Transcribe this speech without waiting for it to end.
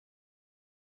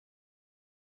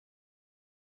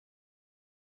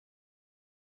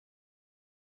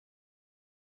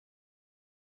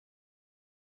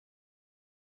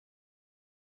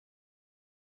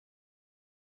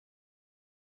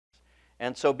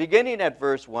And so beginning at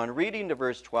verse 1, reading to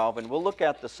verse 12, and we'll look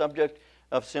at the subject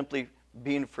of simply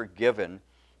being forgiven.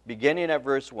 Beginning at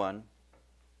verse 1,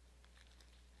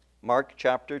 Mark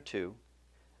chapter 2.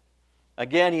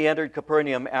 Again he entered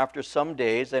Capernaum after some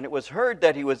days, and it was heard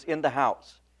that he was in the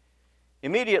house.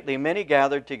 Immediately many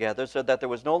gathered together, so that there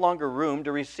was no longer room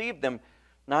to receive them,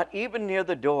 not even near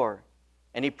the door.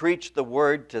 And he preached the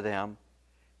word to them.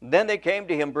 Then they came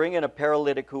to him, bringing a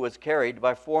paralytic who was carried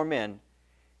by 4 men.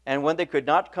 And when they could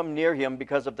not come near him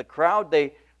because of the crowd,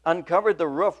 they uncovered the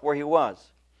roof where he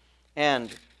was.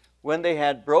 And when they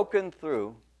had broken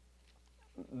through,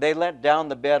 they let down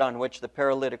the bed on which the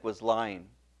paralytic was lying.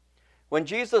 When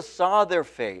Jesus saw their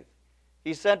faith,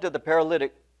 he said to the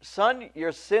paralytic, "Son,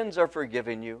 your sins are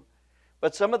forgiven you."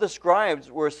 But some of the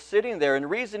scribes were sitting there and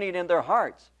reasoning in their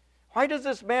hearts, "Why does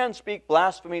this man speak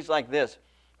blasphemies like this?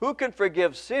 Who can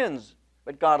forgive sins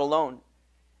but God alone?"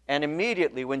 And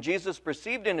immediately, when Jesus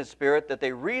perceived in his spirit that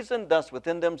they reasoned thus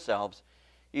within themselves,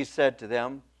 he said to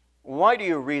them, "Why do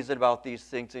you reason about these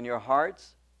things in your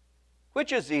hearts?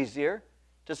 Which is easier,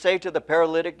 to say to the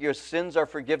paralytic, 'Your sins are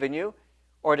forgiven you,'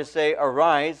 or to say,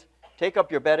 'Arise, take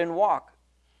up your bed and walk'?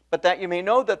 But that you may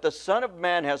know that the Son of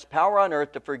Man has power on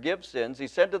earth to forgive sins," he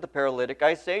said to the paralytic,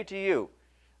 "I say to you,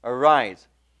 arise,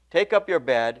 take up your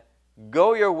bed,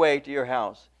 go your way to your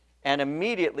house." And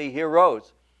immediately he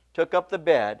arose, took up the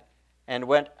bed, and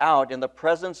went out in the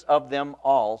presence of them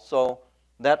all, so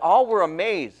that all were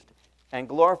amazed and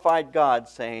glorified God,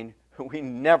 saying, "We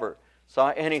never saw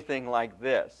anything like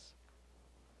this."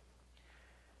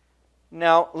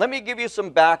 Now, let me give you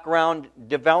some background,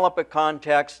 develop a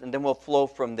context, and then we'll flow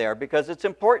from there, because it's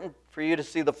important for you to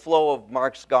see the flow of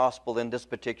Mark's gospel in this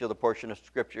particular portion of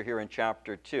Scripture here in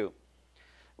chapter 2.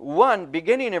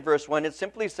 Beginning in verse 1, it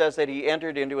simply says that he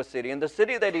entered into a city, and the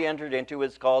city that he entered into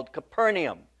is called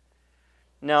Capernaum.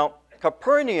 Now,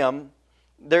 Capernaum,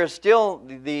 there's still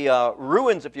the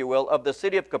ruins, if you will, of the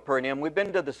city of Capernaum. We've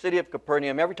been to the city of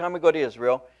Capernaum every time we go to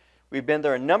Israel. We've been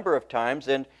there a number of times,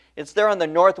 and it's there on the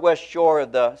northwest shore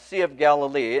of the Sea of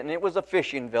Galilee, and it was a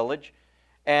fishing village.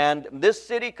 And this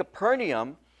city,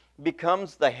 Capernaum,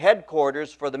 becomes the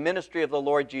headquarters for the ministry of the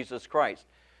Lord Jesus Christ.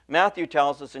 Matthew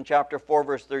tells us in chapter 4,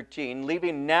 verse 13,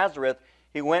 leaving Nazareth,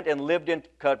 he went and lived in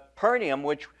Capernaum,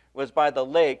 which was by the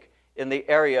lake in the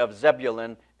area of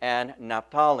Zebulun and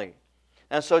Naphtali.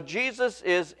 And so Jesus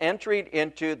is entering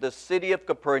into the city of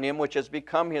Capernaum, which has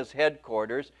become his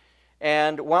headquarters.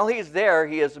 And while he's there,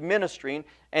 he is ministering,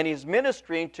 and he's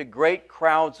ministering to great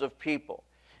crowds of people.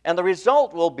 And the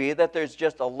result will be that there's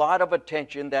just a lot of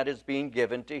attention that is being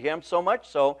given to him, so much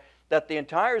so that the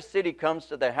entire city comes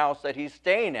to the house that he's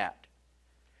staying at.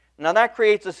 Now that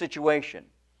creates a situation,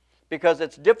 because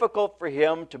it's difficult for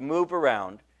him to move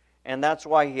around, and that's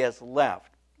why he has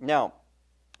left. Now,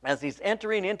 as he's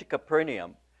entering into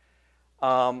Capernaum,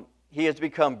 he has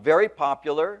become very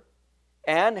popular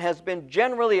and has been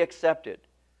generally accepted.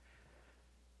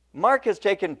 Mark has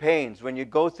taken pains, when you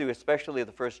go through especially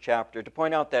the first chapter, to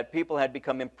point out that people had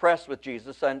become impressed with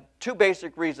Jesus, and 2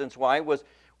 basic reasons why.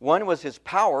 One was his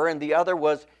power, and the other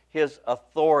was his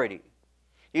authority.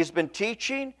 He's been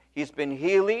teaching, he's been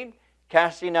healing,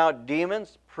 casting out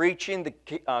demons, preaching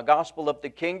the gospel of the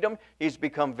kingdom. He's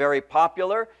become very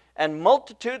popular, and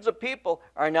multitudes of people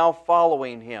are now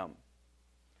following him.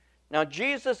 Now,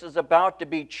 Jesus is about to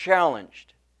be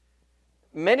challenged.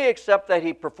 Many accept that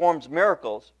he performs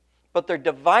miracles, but they're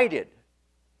divided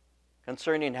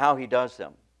concerning how he does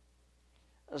them.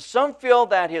 Some feel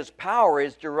that his power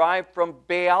is derived from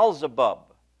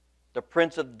Beelzebub, the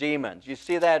prince of demons. You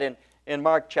see that in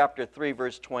Mark chapter 3,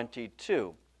 verse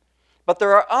 22. But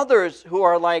there are others who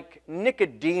are like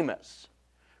Nicodemus,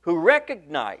 who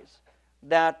recognize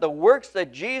that the works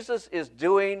that Jesus is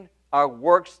doing are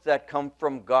works that come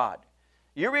from God.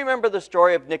 You remember the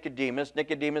story of Nicodemus.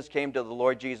 Nicodemus came to the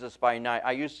Lord Jesus by night.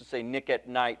 I used to say Nick at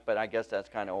night, but I guess that's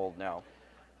kind of old now.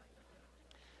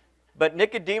 But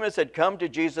Nicodemus had come to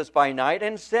Jesus by night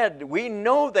and said, "We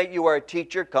know that you are a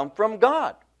teacher come from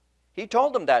God." He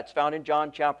told him that. It's found in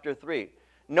John chapter 3.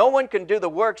 No one can do the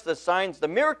works, the signs, the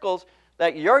miracles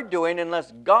that you're doing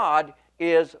unless God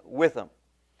is with them.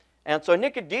 And so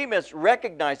Nicodemus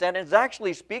recognized that and is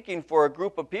actually speaking for a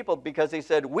group of people, because he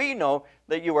said, "We know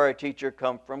that you are a teacher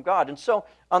come from God." And so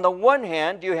on the one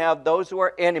hand, you have those who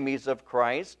are enemies of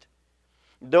Christ,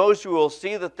 those who will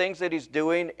see the things that he's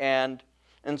doing and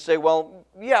say, well,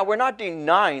 yeah, we're not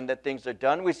denying that things are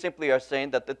done. We simply are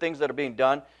saying that the things that are being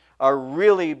done are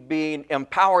really being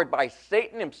empowered by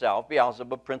Satan himself,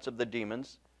 Beelzebub, prince of the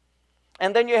demons.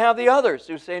 And then you have the others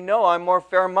who say, no, I'm more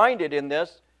fair-minded in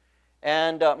this.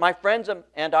 And my friends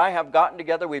and I have gotten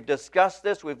together. We've discussed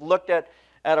this. We've looked at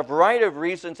at a variety of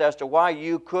reasons as to why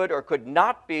you could or could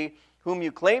not be whom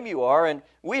you claim you are, and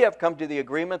we have come to the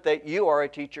agreement that you are a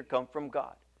teacher come from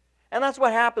God. And that's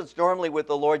what happens normally with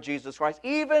the Lord Jesus Christ,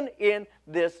 even in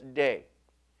this day.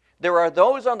 There are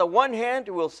those on the one hand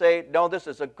who will say, no, this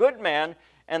is a good man,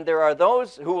 and there are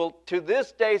those who will to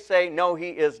this day say, no, he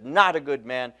is not a good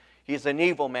man. He's an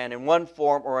evil man in one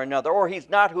form or another, or he's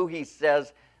not who he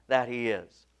says that he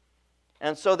is.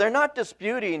 And so they're not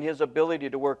disputing his ability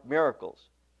to work miracles.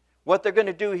 What they're going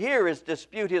to do here is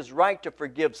dispute his right to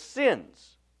forgive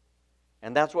sins.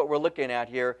 And that's what we're looking at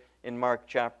here in Mark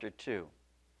chapter 2.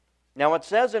 Now it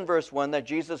says in verse 1 that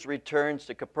Jesus returns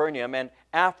to Capernaum, and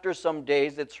after some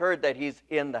days it's heard that he's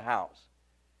in the house.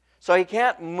 So he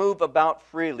can't move about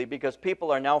freely because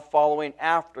people are now following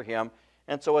after him.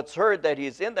 And so it's heard that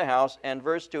he's in the house, and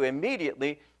verse 2,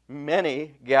 immediately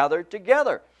many gathered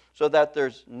together, so that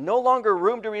there's no longer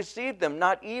room to receive them,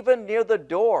 not even near the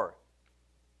door.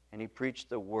 And he preached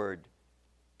the word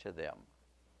to them.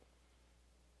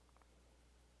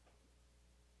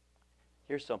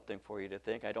 Here's something for you to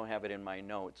think. I don't have it in my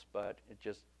notes, but it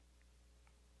just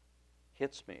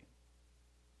hits me.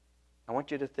 I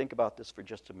want you to think about this for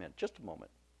just a minute, just a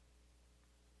moment.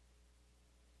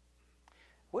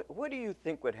 What do you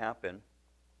think would happen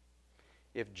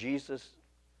if Jesus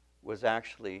was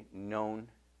actually known,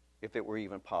 if it were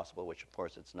even possible, which of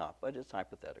course it's not, but it's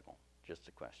hypothetical, just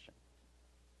a question.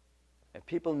 If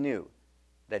people knew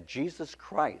that Jesus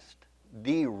Christ,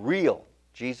 the real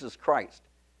Jesus Christ,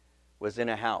 was in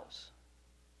a house,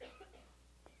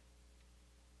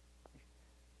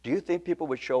 do you think people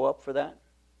would show up for that?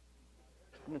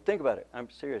 I mean, think about it. I'm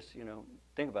serious,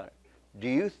 think about it. Do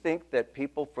you think that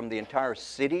people from the entire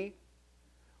city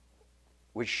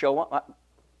would show up?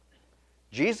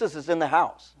 Jesus is in the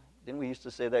house. Didn't we used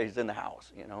to say that he's in the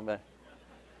house, but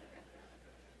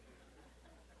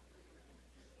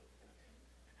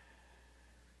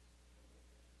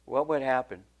what would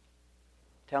happen?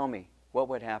 Tell me, what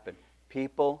would happen?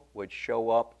 People would show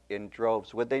up in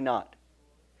droves, would they not?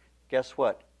 Guess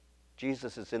what?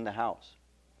 Jesus is in the house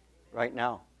right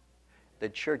now. The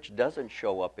church doesn't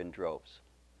show up in droves.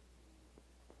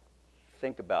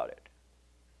 Think about it.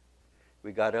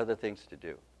 We got other things to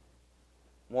do.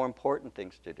 More important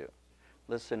things to do.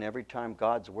 Listen, every time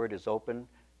God's word is open,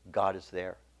 God is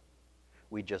there.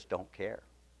 We just don't care.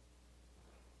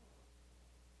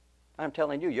 I'm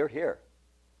telling you, you're here.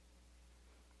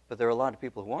 But there are a lot of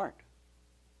people who aren't.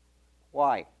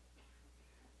 Why?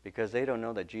 Because they don't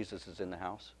know that Jesus is in the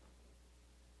house.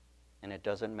 And it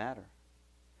doesn't matter.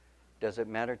 Does it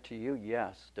matter to you?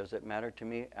 Yes. Does it matter to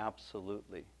me?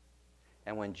 Absolutely.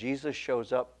 And when Jesus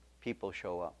shows up, people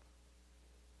show up.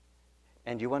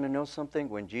 And you want to know something?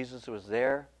 When Jesus was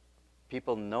there,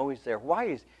 people know he's there.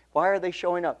 Why are they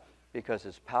showing up? Because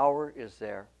his power is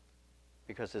there.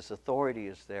 Because his authority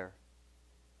is there.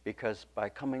 Because by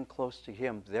coming close to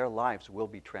him, their lives will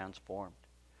be transformed.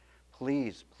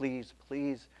 Please, please,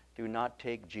 please do not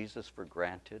take Jesus for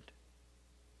granted.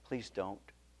 Please don't.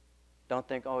 Don't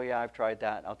think, oh yeah, I've tried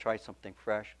that. I'll try something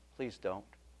fresh. Please don't.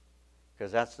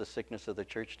 Because that's the sickness of the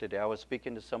church today. I was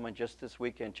speaking to someone just this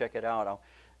weekend. Check it out.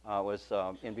 I was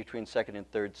in between second and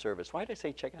third service. Why did I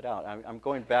say check it out? I'm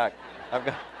going back.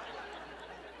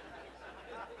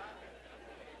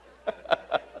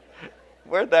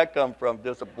 Where'd that come from?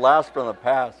 Just a blast from the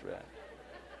past, man.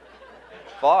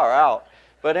 Far out.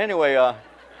 But anyway,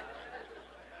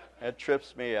 that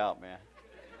trips me out, man.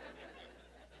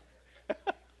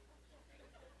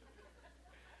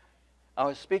 I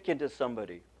was speaking to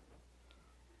somebody.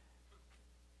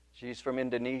 She's from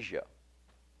Indonesia.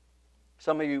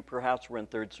 Some of you perhaps were in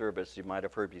third service. You might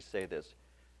have heard me say this.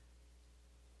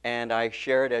 And I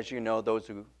shared, as you know, those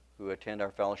who attend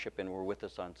our fellowship and were with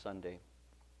us on Sunday.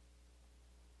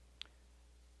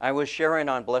 I was sharing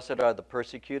on Blessed Are the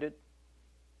Persecuted.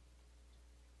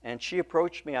 And she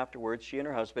approached me afterwards, she and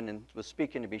her husband, and was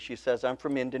speaking to me. She says, I'm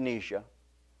from Indonesia.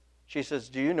 She says,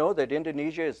 do you know that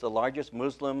Indonesia is the largest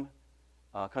Muslim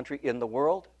country in the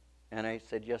world? And I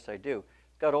said, yes, I do.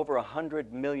 It's got over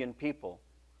 100 million people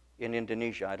in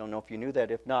Indonesia. I don't know if you knew that.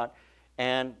 If not,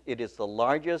 and it is the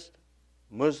largest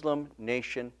Muslim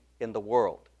nation in the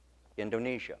world,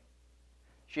 Indonesia.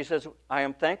 She says, I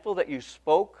am thankful that you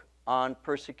spoke on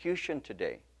persecution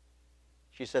today.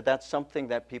 She said, that's something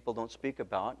that people don't speak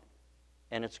about,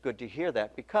 and it's good to hear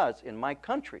that because in my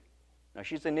country, now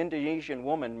she's an Indonesian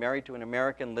woman married to an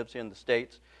American, lives here in the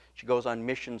States. She goes on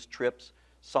missions trips,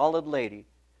 solid lady.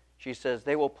 She says,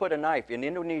 they will put a knife, in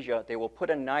Indonesia, they will put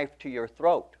a knife to your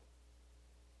throat,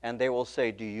 and they will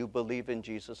say, do you believe in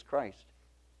Jesus Christ?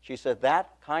 She said, that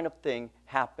kind of thing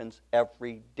happens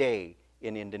every day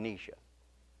in Indonesia.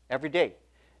 every day.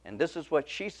 And this is what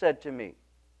she said to me,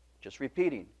 just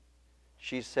repeating.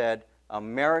 She said,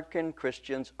 American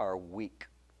Christians are weak.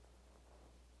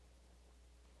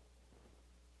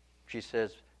 She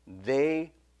says,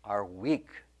 they are weak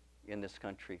in this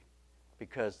country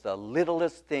because the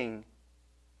littlest thing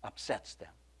upsets them.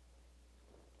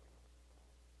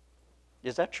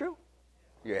 Is that true?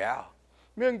 Yeah.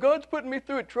 Man, God's putting me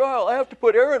through a trial. I have to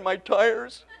put air in my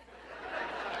tires.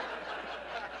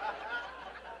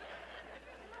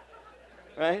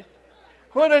 Right?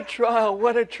 What a trial,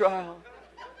 what a trial.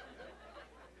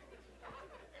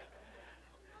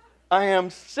 I am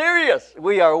serious.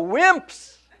 We are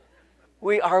wimps.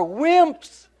 We are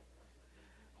wimps.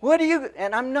 What do you,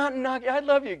 and I'm not knocking, I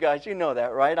love you guys, you know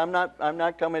that, right? I'm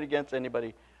not coming against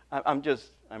anybody. I'm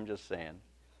just saying.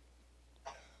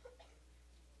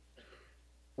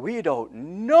 We don't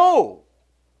know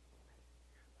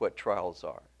what trials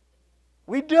are.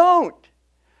 We don't.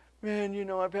 Man, you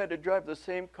know, I've had to drive the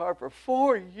same car for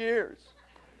 4 years.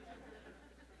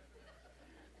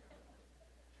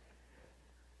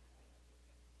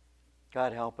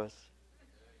 God help us.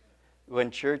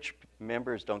 When church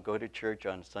members don't go to church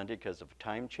on Sunday because of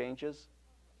time changes,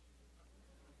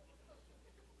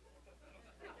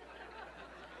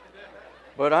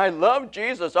 but I love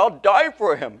Jesus, I'll die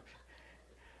for him.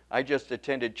 I just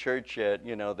attended church at,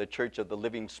 the Church of the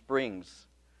Living Springs.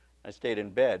 I stayed in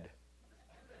bed.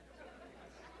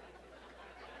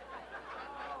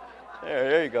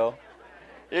 There you go.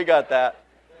 You got that.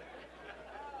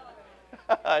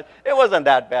 It wasn't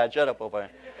that bad. Shut up over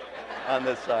on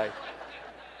this side.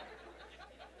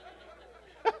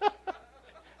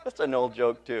 That's an old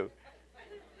joke, too.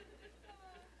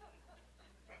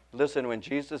 Listen, when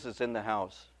Jesus is in the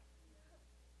house,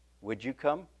 would you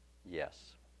come? Yes,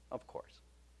 of course.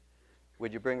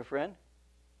 Would you bring a friend?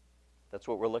 That's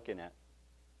what we're looking at.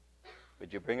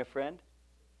 Would you bring a friend?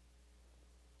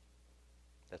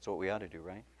 That's what we ought to do,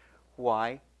 right?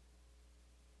 Why?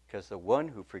 Because the one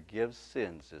who forgives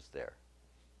sins is there.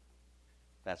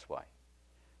 That's why.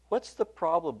 What's the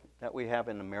problem that we have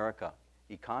in America?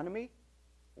 Economy?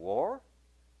 War?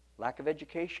 Lack of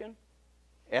education?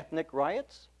 Ethnic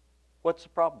riots? What's the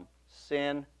problem?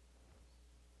 Sin.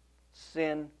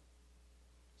 Sin.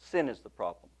 Sin is the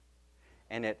problem.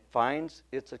 And it finds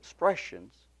its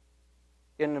expressions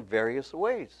in various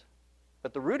ways.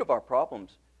 But the root of our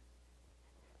problems,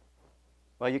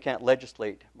 well, you can't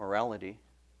legislate morality.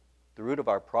 The root of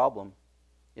our problem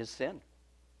is sin.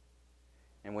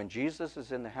 And when Jesus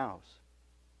is in the house,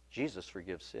 Jesus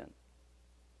forgives sin.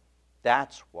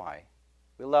 That's why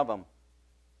we love him,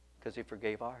 because he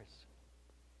forgave ours.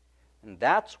 And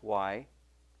that's why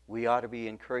we ought to be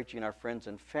encouraging our friends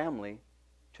and family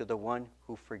to the one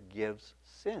who forgives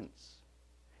sins.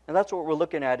 And that's what we're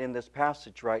looking at in this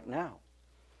passage right now.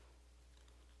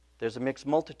 There's a mixed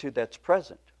multitude that's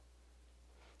present.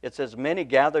 It says, many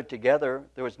gathered together.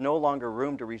 There was no longer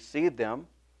room to receive them.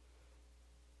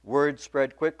 Word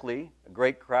spread quickly. A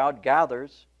great crowd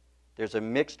gathers. There's a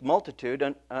mixed multitude.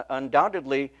 And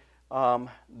undoubtedly,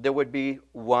 there would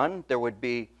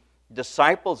be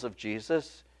disciples of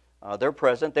Jesus. They're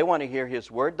present. They want to hear his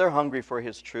word. They're hungry for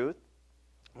his truth.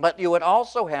 But you would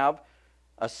also have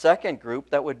a second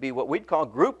group that would be what we'd call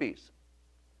groupies.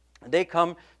 They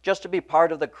come just to be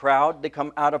part of the crowd. They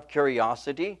come out of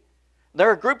curiosity. There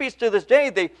are groupies to this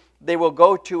day. They will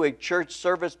go to a church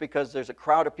service because there's a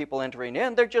crowd of people entering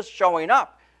in. They're just showing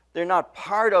up. They're not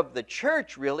part of the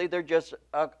church, really. They're just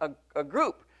a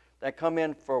group that come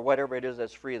in for whatever it is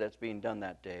that's free that's being done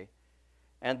that day.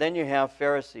 And then you have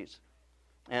Pharisees.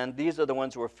 And these are the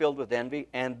ones who are filled with envy,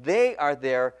 and they are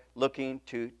there looking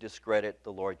to discredit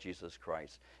the Lord Jesus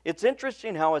Christ. It's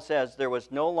interesting how it says there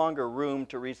was no longer room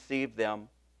to receive them.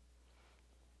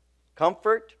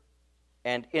 Comfort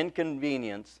and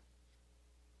inconvenience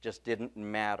just didn't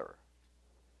matter.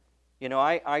 You know,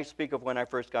 I speak of when I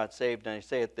first got saved, and I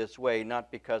say it this way,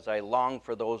 not because I long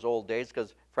for those old days,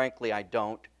 because frankly I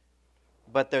don't,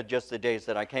 but they're just the days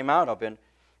that I came out of. And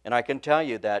I can tell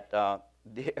you that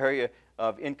the area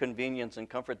of inconvenience and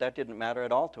comfort, that didn't matter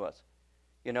at all to us.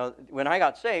 You know, when I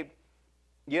got saved,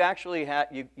 you actually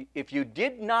had, if you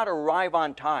did not arrive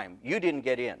on time, you didn't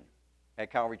get in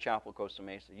at Calvary Chapel, Costa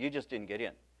Mesa. You just didn't get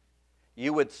in.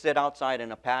 You would sit outside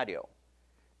in a patio.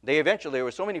 There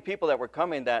were so many people that were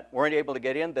coming that weren't able to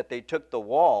get in that they took the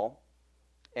wall,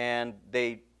 and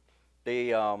it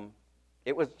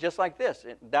was just like this.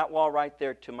 That wall right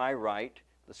there to my right,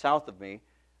 the south of me,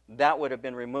 that would have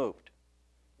been removed.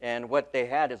 And what they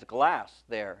had is glass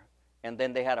there. And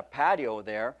then they had a patio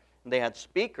there, and they had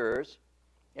speakers,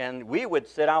 and we would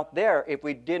sit out there if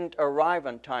we didn't arrive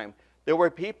on time. There were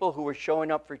people who were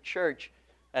showing up for church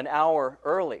an hour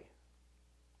early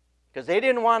because they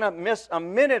didn't want to miss a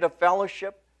minute of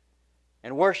fellowship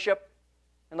and worship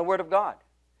and the Word of God.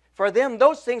 For them,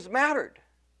 those things mattered.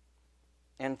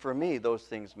 And for me, those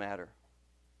things matter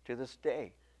to this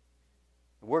day.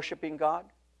 Worshiping God,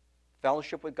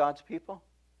 fellowship with God's people,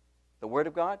 the Word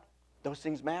of God, those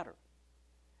things matter.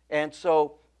 And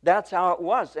so that's how it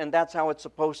was, and that's how it's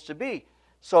supposed to be.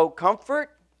 So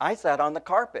comfort, I sat on the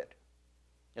carpet.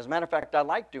 As a matter of fact, I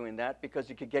like doing that because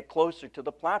you could get closer to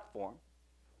the platform.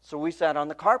 So we sat on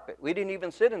the carpet. We didn't even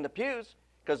sit in the pews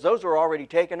because those were already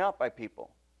taken up by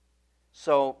people.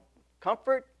 So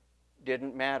comfort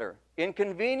didn't matter.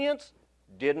 Inconvenience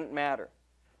didn't matter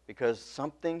because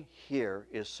something here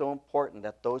is so important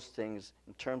that those things,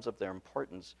 in terms of their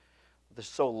importance, they're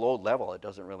so low level it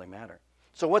doesn't really matter.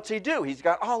 So what's he do? He's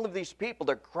got all of these people.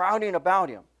 They're crowding about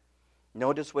him.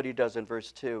 Notice what he does in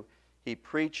verse 2. He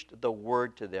preached the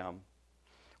word to them.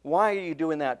 Why are you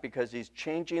doing that? Because he's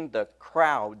changing the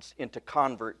crowds into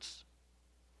converts.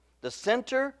 The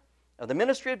center of the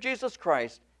ministry of Jesus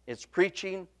Christ is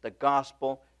preaching the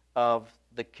gospel of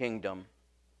the kingdom.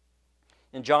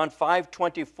 In John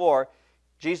 5:24,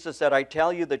 Jesus said, I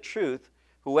tell you the truth,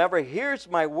 whoever hears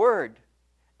my word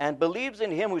and believes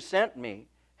in him who sent me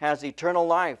has eternal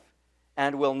life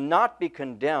and will not be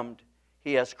condemned.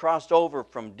 He has crossed over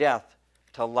from death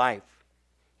to life.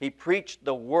 He preached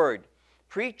the word.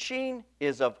 Preaching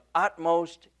is of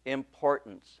utmost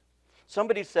importance.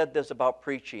 Somebody said this about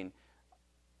preaching.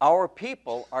 Our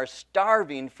people are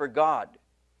starving for God.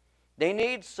 They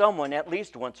need someone at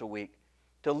least once a week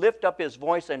to lift up his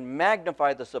voice and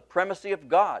magnify the supremacy of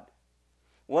God.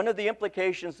 One of the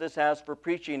implications this has for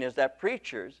preaching is that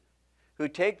preachers who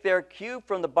take their cue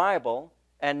from the Bible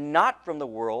and not from the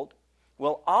world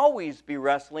will always be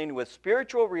wrestling with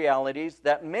spiritual realities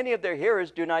that many of their hearers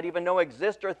do not even know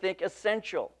exist or think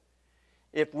essential.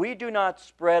 If we do not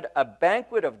spread a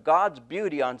banquet of God's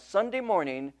beauty on Sunday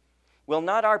morning, will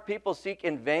not our people seek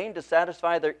in vain to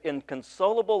satisfy their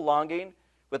inconsolable longing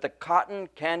with the cotton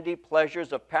candy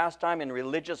pleasures of pastime and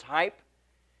religious hype?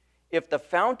 If the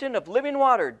fountain of living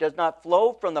water does not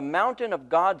flow from the mountain of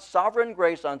God's sovereign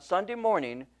grace on Sunday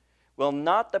morning, will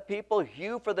not the people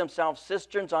hew for themselves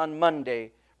cisterns on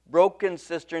Monday, broken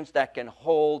cisterns that can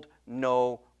hold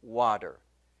no water?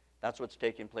 That's what's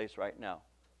taking place right now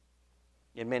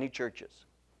in many churches,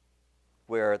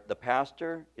 where the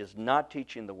pastor is not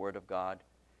teaching the Word of God.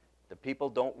 The people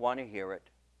don't want to hear it.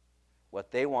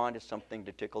 What they want is something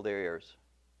to tickle their ears.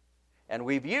 And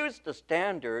we've used the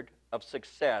standard of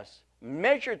success,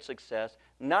 measured success,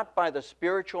 not by the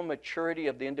spiritual maturity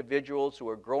of the individuals who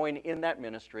are growing in that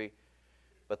ministry,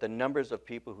 but the numbers of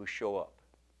people who show up.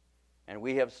 And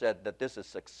we have said that this is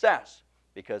success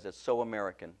because it's so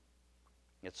American.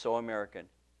 It's so American.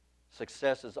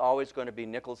 Success is always going to be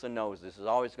nickels and noses. It's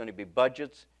always going to be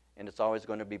budgets, and it's always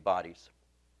going to be bodies.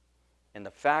 And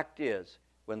the fact is,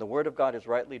 when the Word of God is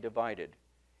rightly divided,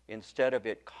 instead of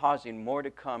it causing more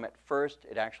to come at first,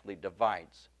 it actually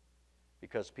divides.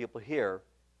 Because people hear,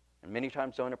 and many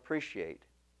times don't appreciate,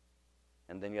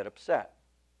 and then get upset.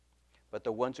 But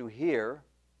the ones who hear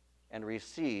and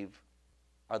receive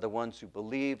are the ones who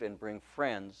believe and bring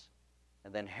friends,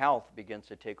 and then health begins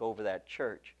to take over that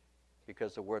church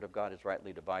because the Word of God is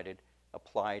rightly divided,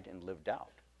 applied, and lived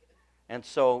out. And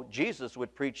so Jesus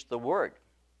would preach the Word.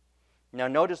 Now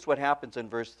notice what happens in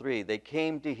verse 3. They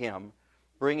came to him,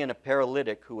 bringing a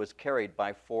paralytic who was carried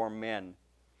by 4 men.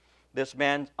 This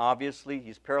man, obviously,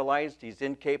 he's paralyzed. He's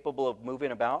incapable of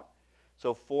moving about.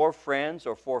 So 4 friends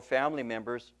or 4 family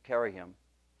members carry him.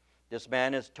 This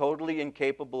man is totally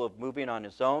incapable of moving on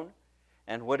his own.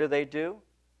 And what do?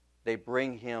 They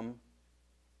bring him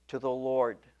to the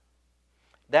Lord.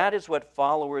 That is what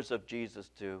followers of Jesus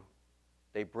do.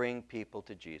 They bring people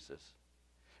to Jesus.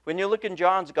 When you look in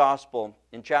John's Gospel,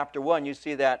 in chapter 1, you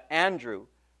see that Andrew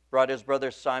brought his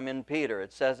brother Simon Peter.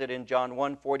 It says it in John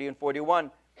 1:40 and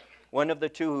 41. One of the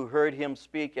 2 who heard him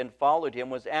speak and followed him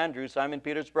was Andrew, Simon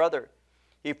Peter's brother.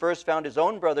 He first found his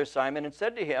own brother Simon and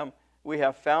said to him, we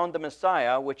have found the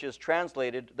Messiah, which is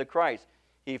translated the Christ.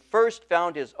 He first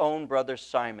found his own brother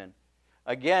Simon.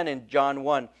 Again in John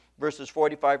 1, verses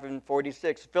 45 and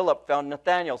 46, Philip found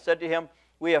Nathanael, said to him,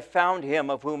 we have found him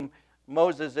of whom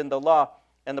Moses in the law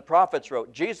and the prophets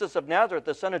wrote, Jesus of Nazareth,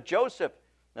 the son of Joseph.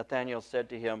 Nathanael said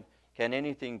to him, can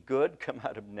anything good come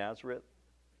out of Nazareth?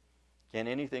 Can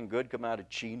anything good come out of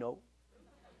Chino?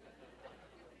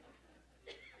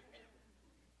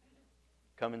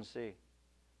 Come and see.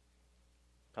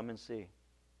 Come and see.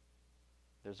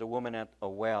 There's a woman at a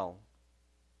well.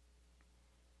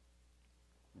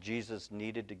 Jesus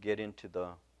needed to get into the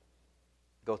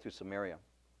go through Samaria.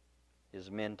 His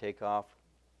men take off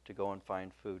to go and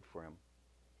find food for him.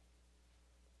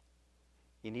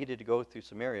 He needed to go through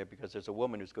Samaria because there's a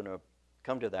woman who's going to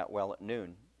come to that well at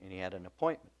noon, and he had an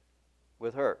appointment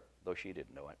with her, though she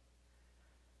didn't know it.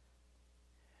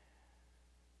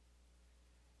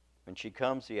 When she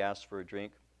comes, he asks for a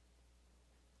drink.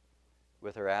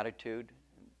 With her attitude,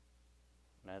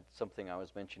 and that's something I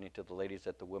was mentioning to the ladies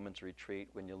at the women's retreat.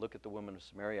 When you look at the woman of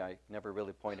Samaria, I never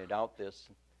really pointed out this.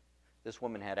 This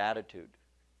woman had attitude.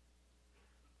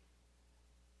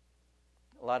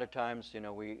 A lot of times,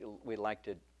 we like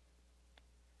to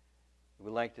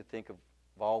think of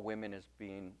all women as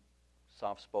being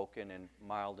soft-spoken and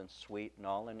mild and sweet and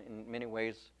all, and in many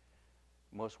ways,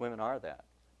 most women are that,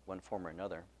 one form or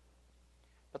another.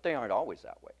 But they aren't always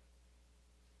that way.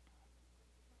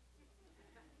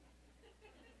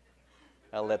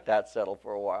 I'll let that settle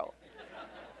for a while.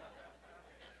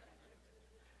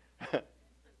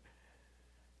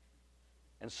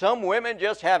 And some women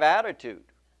just have attitude.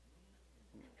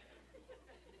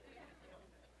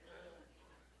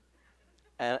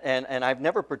 And I've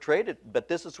never portrayed it, but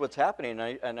this is what's happening.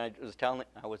 And I was telling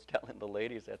the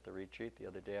ladies at the retreat the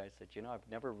other day, I said, I've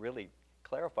never really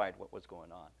clarified what was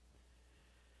going on.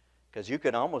 Because you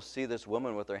could almost see this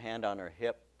woman with her hand on her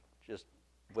hip, just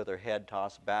with her head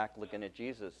tossed back, looking at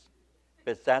Jesus.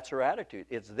 But that's her attitude.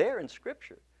 It's there in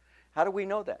Scripture. How do we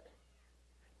know that?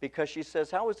 Because she says,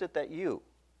 how is it that you,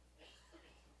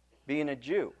 being a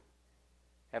Jew,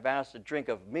 have asked a drink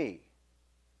of me,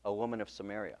 a woman of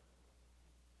Samaria?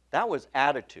 That was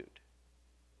attitude.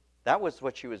 That was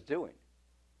what she was doing.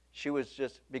 She was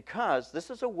just, because this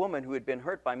is a woman who had been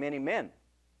hurt by many men.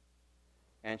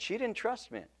 And she didn't trust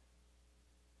men.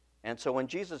 And so when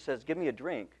Jesus says, give me a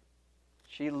drink,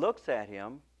 she looks at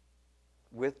him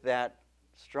with that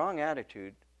strong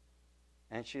attitude,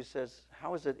 and she says,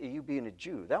 how is it you being a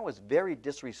Jew? That was very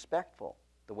disrespectful,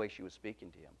 the way she was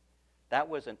speaking to him. That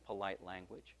wasn't polite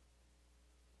language.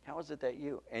 How is it that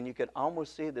you? And you could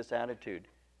almost see this attitude.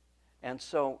 And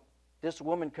so this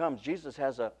woman comes. Jesus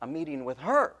has a meeting with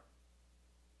her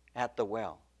at the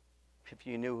well. If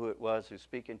you knew who it was who's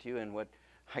speaking to you and what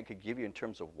I could give you in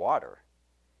terms of water,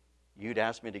 you'd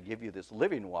ask me to give you this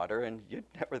living water, and you'd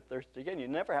never thirst again. You'd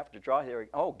never have to draw here.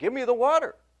 Oh, give me the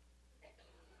water.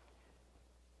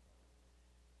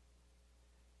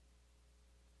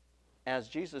 As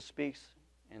Jesus speaks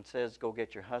and says, go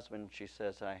get your husband, she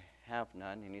says, I have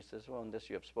none. And he says, well, in this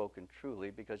you have spoken truly,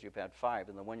 because you've had 5,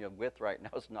 and the one you're with right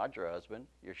now is not your husband.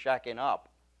 You're shacking up.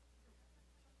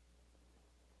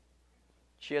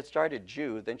 She had started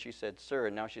Jew, then she said, sir,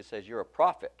 and now she says, you're a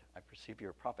prophet. I perceive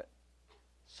you're a prophet.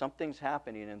 Something's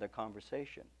happening in the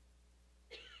conversation.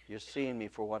 You're seeing me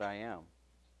for what I am.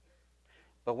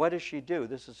 But what does she do?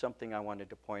 This is something I wanted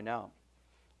to point out.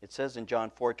 It says in John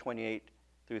 4:28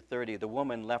 through 30, the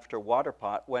woman left her water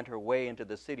pot, went her way into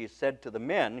the city, said to the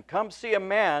men, come see a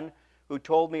man who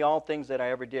told me all things that I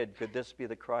ever did. Could this be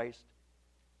the Christ?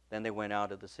 Then they went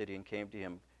out of the city and came to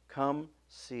him. Come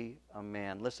see a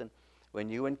man. Listen, when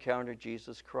you encounter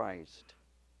Jesus Christ,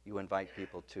 you invite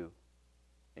people to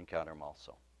encounter him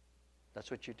also. That's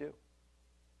what you do.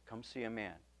 Come see a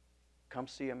man. Come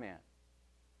see a man.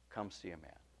 Come see a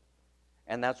man.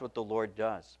 And that's what the Lord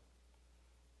does.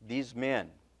 These men,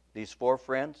 these 4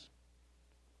 friends,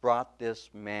 brought this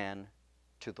man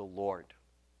to the Lord.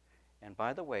 And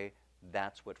by the way,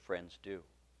 that's what friends do.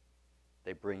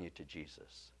 They bring you to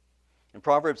Jesus. In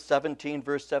Proverbs 17,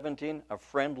 verse 17, a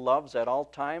friend loves at all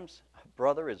times. A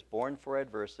brother is born for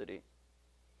adversity.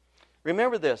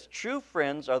 Remember this, true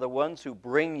friends are the ones who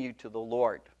bring you to the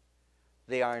Lord.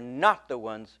 They are not the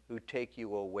ones who take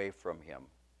you away from him.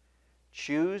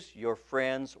 Choose your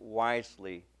friends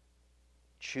wisely.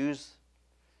 Choose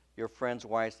your friends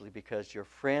wisely, because your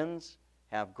friends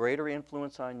have greater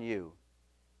influence on you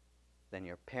than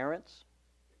your parents,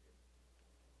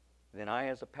 than I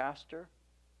as a pastor.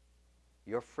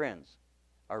 Your friends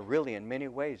are really in many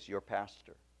ways your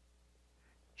pastor.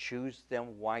 Choose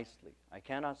them wisely. I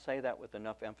cannot say that with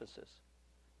enough emphasis.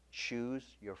 Choose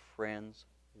your friends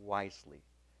wisely.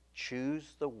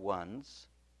 Choose the ones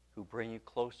who bring you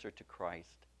closer to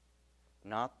Christ,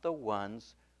 not the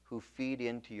ones who feed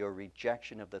into your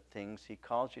rejection of the things he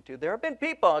calls you to. There have been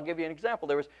people, I'll give you an example.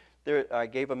 I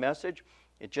gave a message.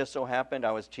 It just so happened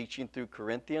I was teaching through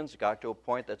Corinthians, got to a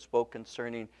point that spoke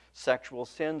concerning sexual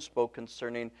sin, spoke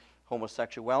concerning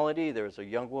homosexuality. There was a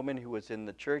young woman who was in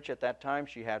the church at that time.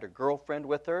 She had her girlfriend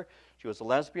with her. She was a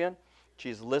lesbian.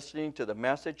 She's listening to the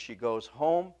message. She goes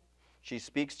home. She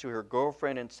speaks to her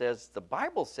girlfriend and says, the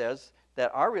Bible says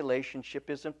that our relationship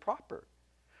isn't proper.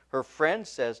 Her friend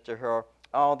says to her,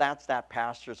 oh, that's that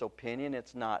pastor's opinion.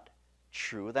 It's not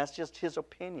true. That's just his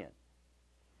opinion.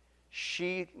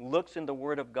 She looks in the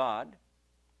Word of God.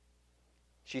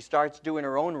 She starts doing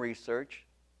her own research,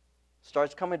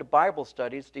 starts coming to Bible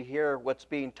studies to hear what's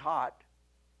being taught.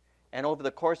 And over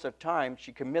the course of time,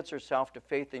 she commits herself to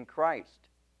faith in Christ.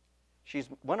 She's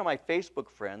one of my Facebook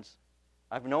friends.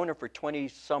 I've known her for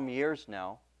 20-some years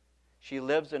now. She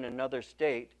lives in another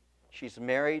state. She's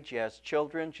married. She has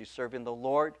children. She's serving the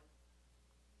Lord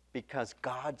because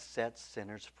God sets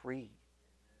sinners free.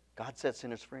 God sets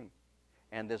sinners free.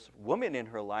 And this woman in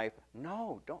her life,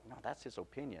 no, that's his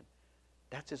opinion.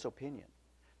 That's his opinion.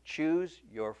 Choose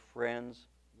your friends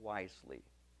wisely.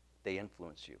 They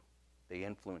influence you. They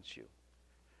influence you.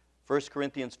 1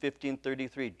 Corinthians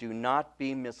 15:33, do not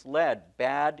be misled.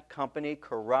 Bad company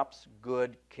corrupts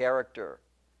good character.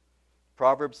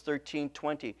 Proverbs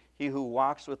 13:20, he who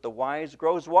walks with the wise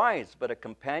grows wise, but a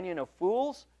companion of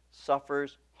fools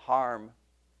suffers harm.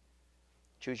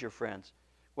 Choose your friends.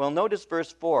 Well, notice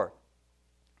verse 4.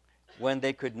 When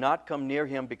they could not come near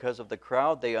him because of the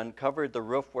crowd, they uncovered the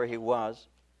roof where he was.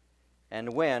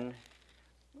 And when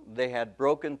they had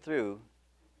broken through,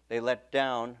 they let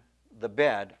down the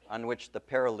bed on which the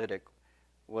paralytic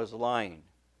was lying.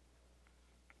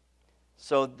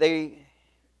 So the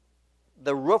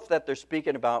roof that they're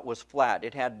speaking about was flat.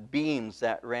 It had beams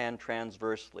that ran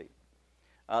transversely.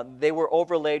 They were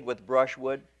overlaid with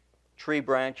brushwood, tree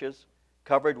branches,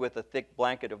 covered with a thick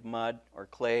blanket of mud or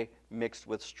clay mixed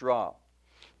with straw.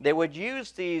 They would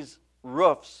use these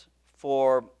roofs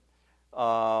for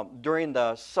during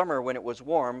the summer when it was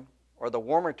warm, or the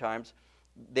warmer times.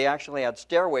 They actually had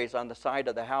stairways on the side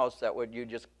of the house that you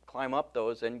just climb up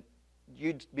those, and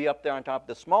you'd be up there on top of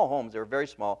the small homes. They were very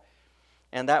small.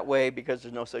 And that way, because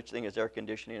there's no such thing as air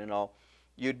conditioning and all,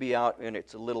 you'd be out and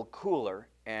it's a little cooler.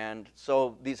 And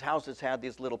so these houses had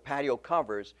these little patio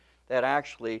covers that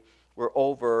actually were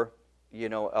over,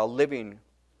 a living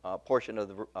portion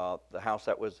of the house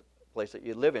that was the place that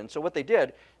you live in. So what they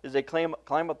did is they climb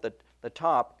up the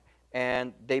top,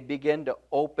 and they begin to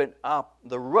open up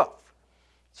the roof.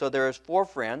 So there's 4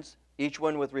 friends, each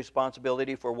one with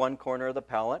responsibility for one corner of the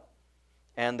pallet,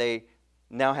 and they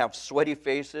now have sweaty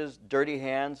faces, dirty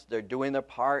hands. They're doing their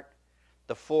part.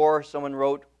 The 4, someone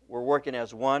wrote, were working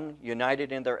as one,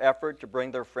 united in their effort to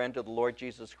bring their friend to the Lord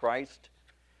Jesus Christ.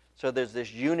 So there's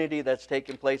this unity that's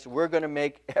taking place. We're going to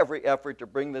make every effort to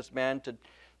bring this man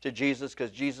to Jesus,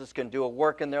 because Jesus can do a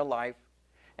work in their life.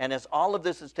 And as all of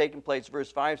this is taking place, verse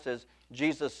 5 says,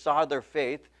 Jesus saw their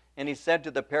faith, and he said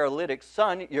to the paralytic,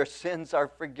 son, your sins are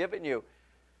forgiven you.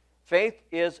 Faith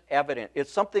is evident.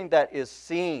 It's something that is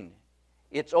seen.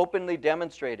 It's openly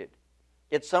demonstrated.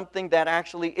 It's something that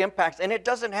actually impacts. And it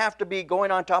doesn't have to be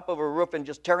going on top of a roof and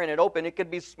just tearing it open. It could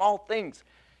be small things.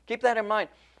 Keep that in mind.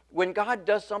 When God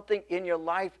does something in your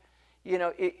life,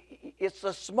 it's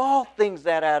the small things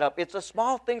that add up. It's the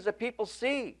small things that people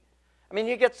see. I mean,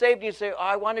 you get saved and you say,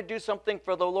 I want to do something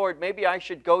for the Lord. Maybe I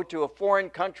should go to a foreign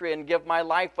country and give my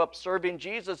life up serving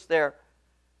Jesus there,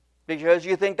 because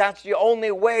you think that's the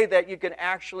only way that you can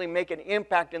actually make an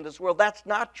impact in this world. That's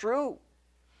not true.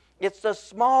 It's the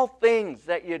small things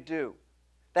that you do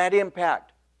that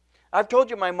impact. I've told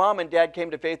you my mom and dad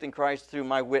came to faith in Christ through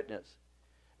my witness.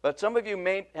 But some of you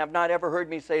may have not ever heard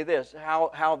me say this,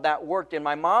 how that worked in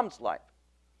my mom's life.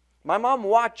 My mom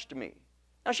watched me.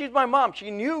 Now, she's my mom. She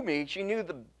knew me. She knew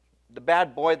the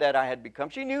bad boy that I had become.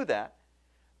 She knew that.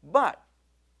 But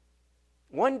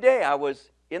one day I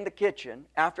was in the kitchen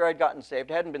after I'd gotten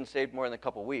saved. I hadn't been saved more than a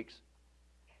couple weeks.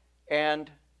 And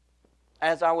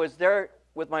as I was there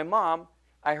with my mom,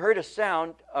 I heard a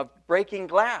sound of breaking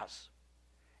glass.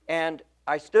 And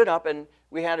I stood up, and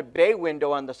we had a bay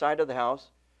window on the side of the house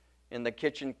in the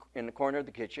kitchen, in the corner of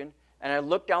the kitchen. And I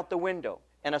looked out the window,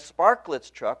 and a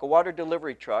Sparklets truck, a water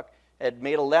delivery truck, had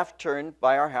made a left turn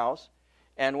by our house,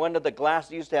 and one of the glass,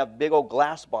 used to have big old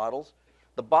glass bottles.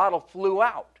 The bottle flew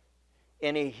out,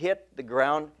 and he hit the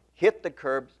ground, hit the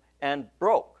curbs, and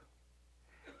broke.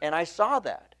 And I saw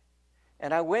that.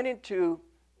 And I went into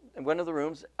one of the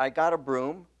rooms. I got a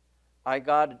broom, I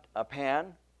got a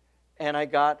pan, and I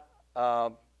got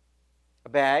a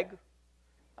bag.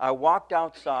 I walked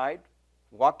outside,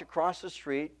 walked across the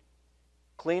street,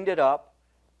 cleaned it up,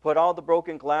 put all the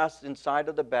broken glass inside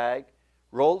of the bag,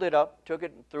 rolled it up, took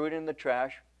it and threw it in the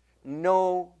trash.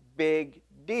 No big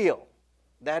deal.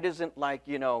 That isn't like,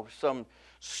 some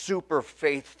super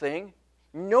faith thing.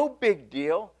 No big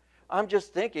deal. I'm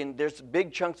just thinking there's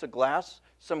big chunks of glass.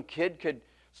 Some kid could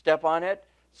step on it.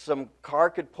 Some car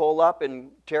could pull up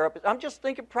and tear up. I'm just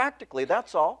thinking practically,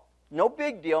 that's all. No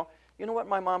big deal. You know what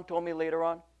my mom told me later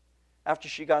on? After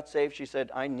she got saved, she said,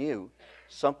 I knew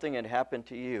something had happened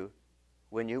to you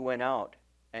when you went out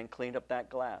and cleaned up that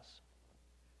glass.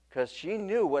 Because she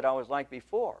knew what I was like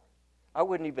before. I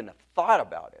wouldn't even have thought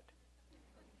about it.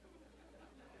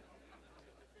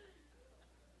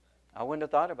 I wouldn't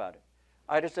have thought about it.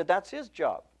 I'd have said, that's his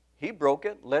job. He broke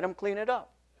it, let him clean it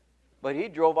up. But he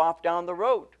drove off down the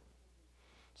road.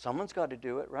 Someone's got to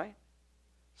do it, right?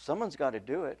 Someone's got to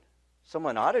do it.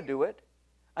 Someone ought to do it.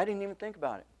 I didn't even think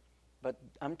about it. But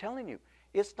I'm telling you,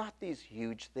 it's not these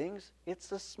huge things. It's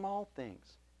the small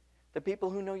things. The people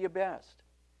who know you best.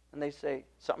 And they say,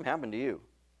 something happened to you.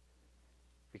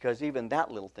 Because even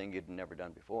that little thing you'd never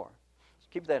done before. So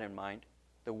keep that in mind.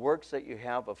 The works that you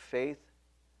have of faith,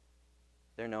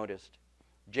 they're noticed.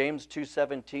 James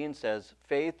 2:17 says,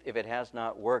 faith, if it has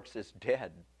not works, is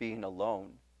dead, being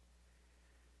alone.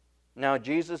 Now,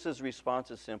 Jesus'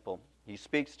 response is simple. He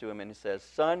speaks to him and he says,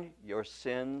 son, your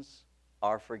sins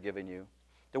are forgiven you.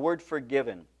 The word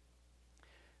forgiven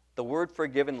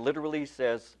literally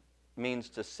means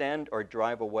to send or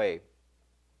drive away.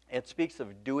 It speaks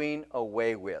of doing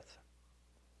away with.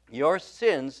 Your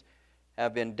sins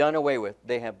have been done away with.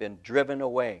 They have been driven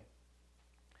away.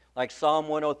 Like Psalm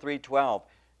 103:12,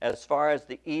 as far as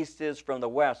the east is from the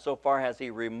west, so far has he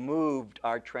removed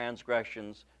our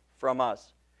transgressions from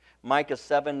us. Micah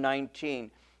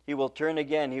 7:19, he will turn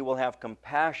again, he will have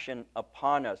compassion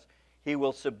upon us. He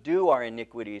will subdue our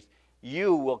iniquities.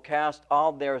 You will cast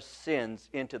all their sins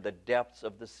into the depths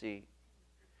of the sea.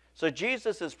 So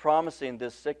Jesus is promising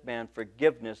this sick man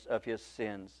forgiveness of his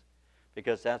sins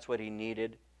because that's what he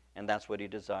needed and that's what he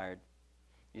desired.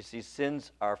 You see,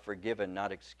 sins are forgiven,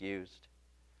 not excused.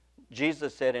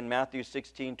 Jesus said in Matthew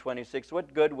 16:26,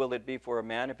 what good will it be for a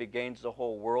man if he gains the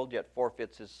whole world yet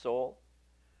forfeits his soul?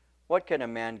 What can a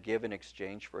man give in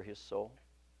exchange for his soul?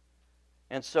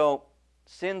 And so,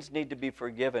 sins need to be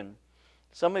forgiven.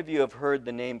 Some of you have heard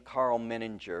the name Carl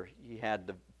Menninger. He had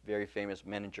the very famous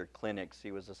Menninger clinics.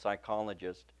 He was a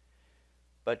psychologist.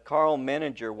 But Carl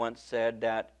Menninger once said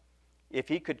that if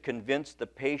he could convince the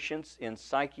patients in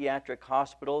psychiatric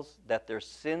hospitals that their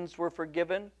sins were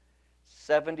forgiven,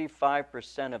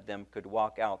 75% of them could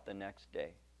walk out the next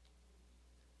day.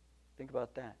 Think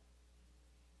about that.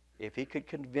 If he could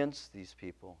convince these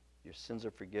people your sins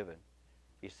are forgiven,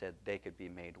 he said they could be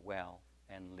made well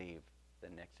and leave the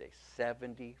next day.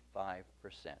 75%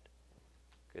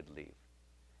 could leave.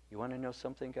 You want to know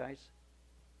something, guys?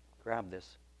 Grab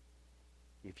this.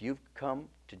 If you've come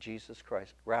to Jesus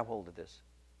Christ, grab hold of this.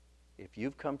 If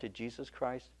you've come to Jesus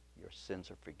Christ, your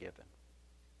sins are forgiven.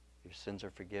 Your sins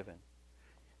are forgiven.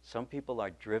 Some people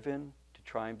are driven to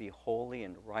try and be holy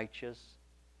and righteous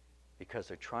because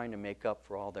they're trying to make up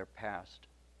for all their past.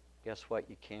 Guess what?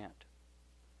 You can't.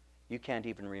 You can't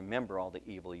even remember all the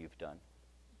evil you've done.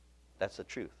 That's the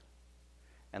truth.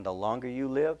 And the longer you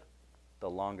live, the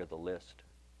longer the list.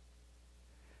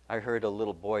 I heard a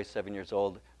little boy 7 years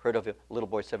old,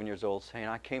 saying,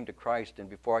 I came to Christ, and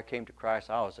before I came to Christ,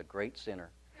 I was a great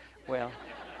sinner. Well,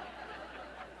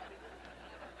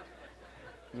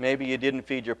 maybe you didn't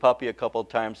feed your puppy a couple of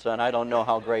times, son. I don't know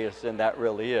how great a sin that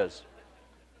really is.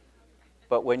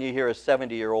 But when you hear a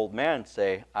 70-year-old man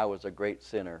say, I was a great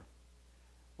sinner,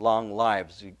 long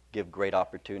lives give great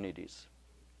opportunities.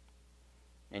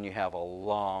 And you have a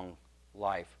long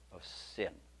life of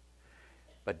sin.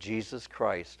 But Jesus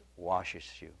Christ washes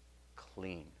you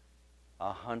clean,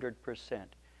 100%.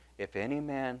 If any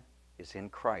man is in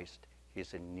Christ, he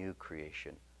is a new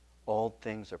creation. Old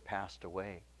things are passed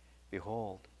away.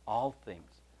 Behold, all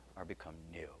things are become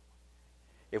new.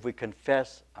 If we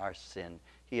confess our sin,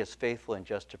 he is faithful and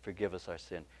just to forgive us our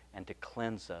sin and to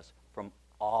cleanse us from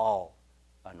all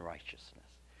unrighteousness.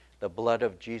 The blood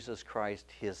of Jesus Christ,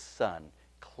 his Son,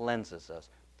 cleanses us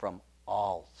from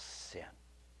all sin.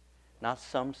 Not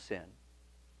some sin,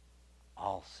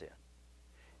 all sin.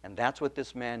 And that's what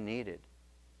this man needed.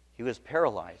 He was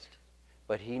paralyzed,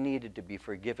 but he needed to be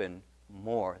forgiven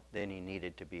more than he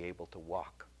needed to be able to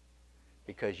walk.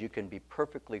 Because you can be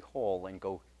perfectly whole and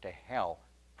go to hell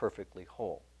perfectly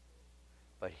whole.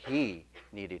 But he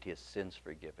needed his sins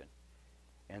forgiven.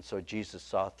 And so Jesus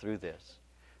saw through this.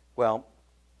 Well,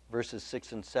 verses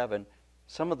 6 and 7,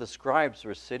 some of the scribes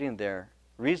were sitting there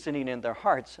reasoning in their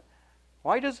hearts,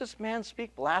 why does this man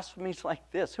speak blasphemies like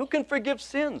this? Who can forgive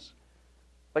sins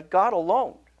but God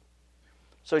alone?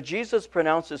 So Jesus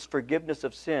pronounces forgiveness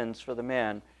of sins for the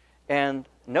man. And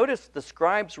notice the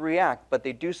scribes react, but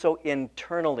they do so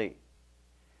internally.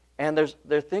 And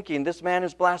they're thinking, this man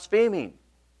is blaspheming.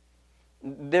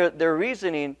 They're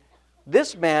reasoning,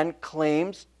 this man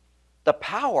claims the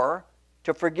power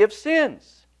to forgive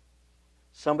sins.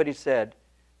 Somebody said,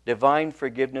 Divine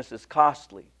forgiveness is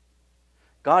costly.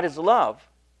 God is love,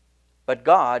 but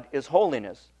God is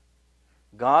holiness.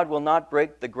 God will not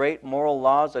break the great moral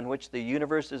laws on which the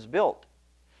universe is built.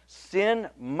 Sin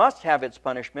must have its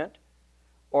punishment,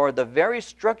 or the very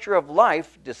structure of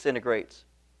life disintegrates.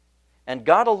 And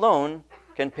God alone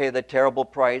can pay the terrible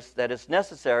price that is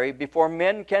necessary before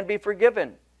men can be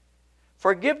forgiven.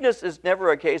 Forgiveness is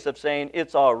never a case of saying,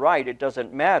 it's all right, it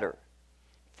doesn't matter.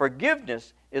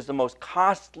 Forgiveness is the most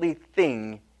costly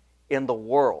thing in the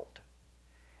world.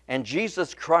 And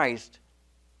Jesus Christ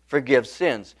forgives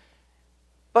sins.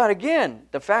 But again,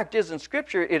 the fact is in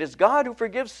Scripture, it is God who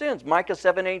forgives sins. Micah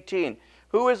 7:18,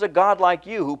 who is a God like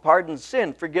you who pardons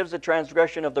sin, forgives the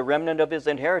transgression of the remnant of his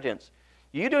inheritance?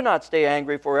 You do not stay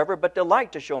angry forever, but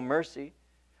delight to show mercy.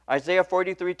 Isaiah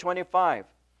 43:25,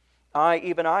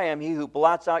 even I am he who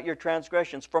blots out your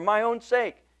transgressions for my own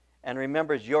sake and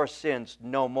remembers your sins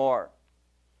no more.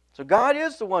 So God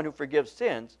is the one who forgives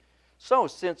sins. So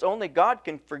since only God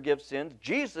can forgive sins,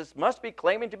 Jesus must be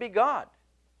claiming to be God.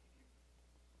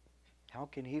 How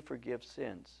can he forgive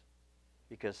sins?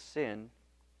 Because sin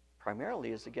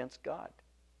primarily is against God.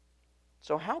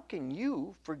 So how can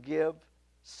you forgive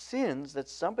sins that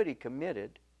somebody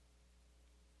committed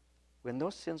when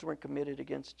those sins weren't committed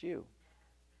against you?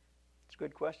 It's a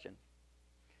good question.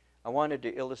 I wanted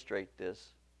to illustrate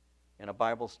this in a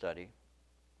Bible study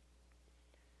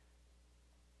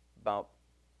about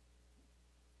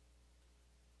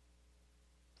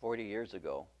 40 years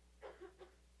ago.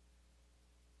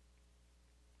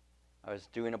 I was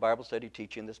doing a Bible study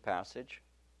teaching this passage,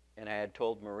 and I had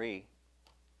told Marie,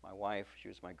 my wife, she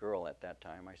was my girl at that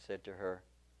time, I said to her,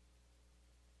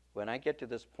 when I get to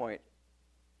this point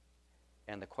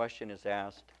and the question is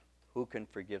asked, who can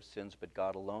forgive sins but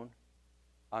God alone?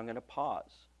 I'm going to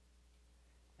pause.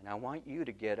 And I want you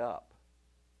to get up,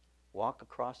 walk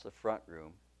across the front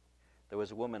room. There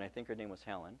was a woman, I think her name was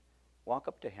Helen. Walk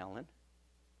up to Helen,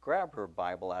 grab her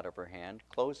Bible out of her hand,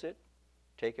 close it,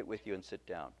 take it with you and sit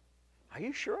down. Are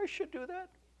you sure I should do that?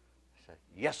 I said,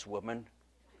 yes, woman.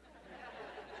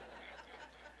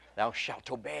 Thou shalt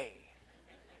obey.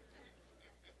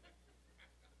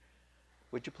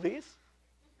 Would you please?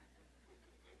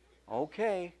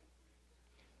 Okay.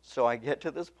 So I get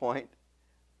to this point.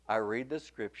 I read the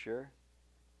scripture.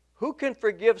 Who can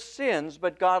forgive sins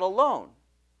but God alone?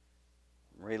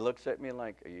 Marie looks at me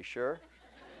like, are you sure?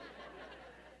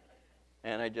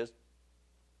 And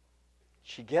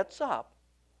she gets up,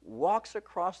 walks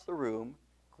across the room,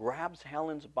 grabs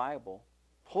Helen's Bible,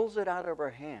 pulls it out of her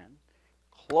hand,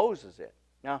 closes it.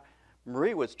 Now,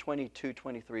 Marie was 22,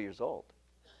 23 years old.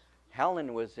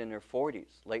 Helen was in her 40s,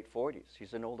 late 40s.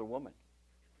 She's an older woman.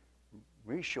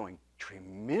 Marie's showing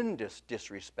tremendous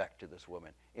disrespect to this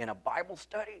woman. In a Bible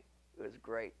study, it was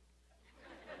great.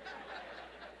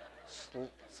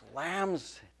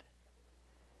 Slams it,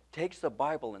 takes the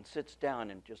Bible and sits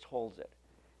down and just holds it.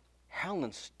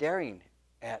 Helen's staring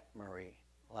at Marie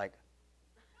like,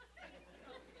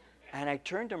 and I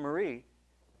turned to Marie,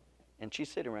 and she's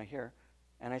sitting right here,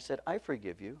 and I said, I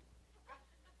forgive you.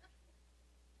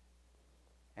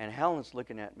 And Helen's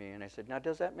looking at me, and I said, now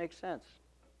does that make sense?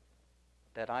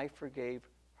 That I forgave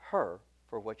her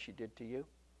for what she did to you?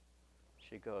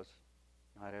 She goes,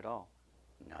 not at all.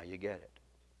 Now you get it.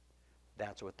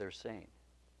 That's what they're saying.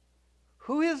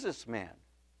 Who is this man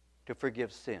to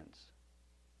forgive sins?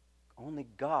 Only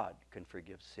God can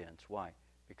forgive sins. Why?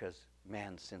 Because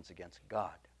man sins against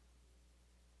God.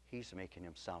 He's making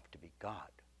himself to be God.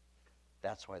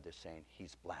 That's why they're saying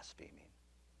he's blaspheming.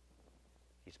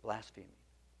 He's blaspheming.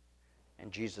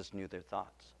 And Jesus knew their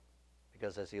thoughts.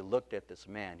 Because as he looked at this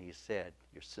man, he said,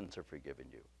 your sins are forgiven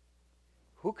you.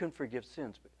 Who can forgive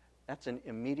sins? That's an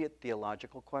immediate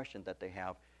theological question that they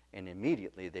have, and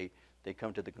immediately they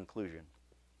come to the conclusion,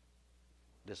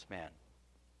 this man,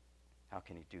 how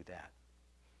can he do that?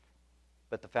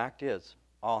 But the fact is,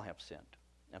 all have sinned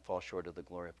and fall short of the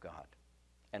glory of God.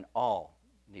 And all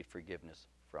need forgiveness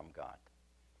from God.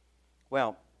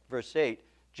 Well, verse 8,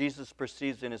 Jesus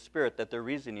perceives in his spirit that they're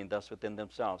reasoning thus within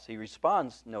themselves. He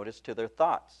responds, notice, to their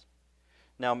thoughts.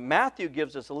 Now, Matthew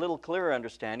gives us a little clearer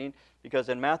understanding, because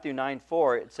in Matthew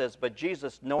 9:4 it says, but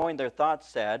Jesus, knowing their thoughts,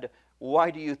 said, why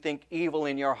do you think evil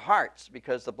in your hearts?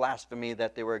 Because the blasphemy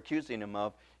that they were accusing him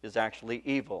of is actually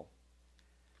evil.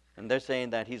 And they're saying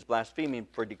that he's blaspheming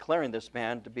for declaring this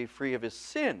man to be free of his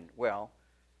sin. Well,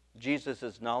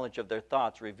 Jesus' knowledge of their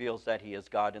thoughts reveals that he is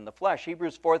God in the flesh.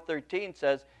 Hebrews 4:13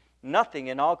 says, nothing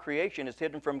in all creation is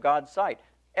hidden from God's sight.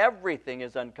 Everything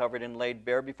is uncovered and laid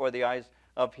bare before the eyes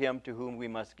of him to whom we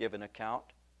must give an account.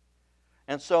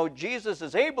 And so Jesus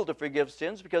is able to forgive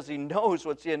sins because he knows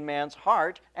what's in man's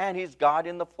heart, and he's God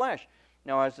in the flesh.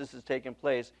 Now, as this is taking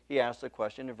place, he asks the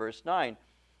question in verse 9,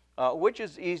 which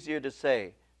is easier to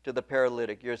say to the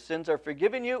paralytic, your sins are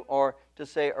forgiven you, or to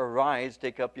say, arise,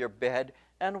 take up your bed,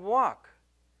 and walk?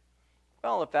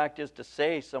 Well, the fact is, to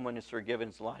say someone is forgiven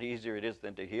is a lot easier it is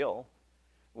than to heal.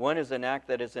 One is an act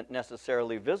that isn't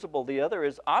necessarily visible. The other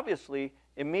is obviously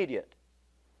immediate.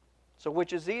 So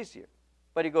which is easier?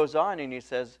 But he goes on and he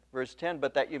says, verse 10,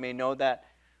 but that you may know that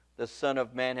the Son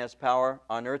of Man has power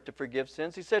on earth to forgive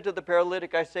sins. He said to the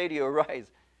paralytic, I say to you,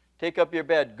 arise, take up your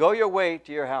bed, go your way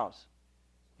to your house.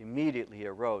 Immediately he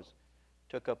arose,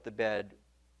 took up the bed,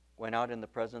 went out in the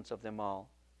presence of them all,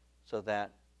 so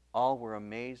that all were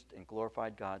amazed and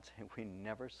glorified God, saying, we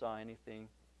never saw anything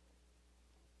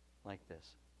like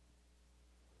this.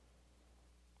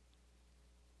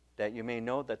 That you may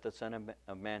know that the Son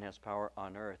of Man has power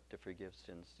on earth to forgive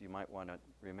sins. You might want to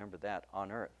remember that,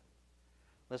 on earth.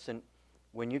 Listen,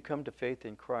 when you come to faith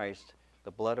in Christ,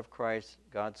 the blood of Christ,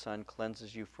 God's Son,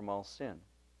 cleanses you from all sin.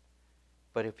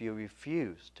 But if you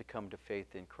refuse to come to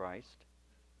faith in Christ,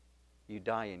 you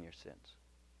die in your sins.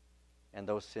 And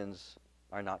those sins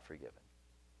are not forgiven.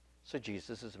 So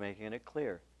Jesus is making it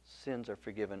clear. Sins are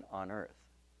forgiven on earth.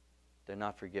 They're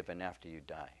not forgiven after you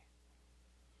die.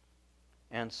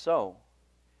 And so,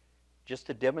 just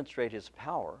to demonstrate his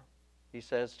power, he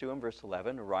says to him, verse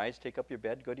 11, arise, take up your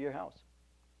bed, go to your house.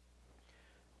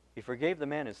 He forgave the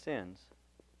man his sins,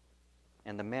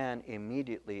 and the man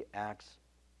immediately acts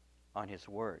on his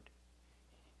word.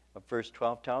 Verse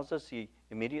 12 tells us he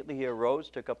arose,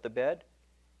 took up the bed,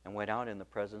 and went out in the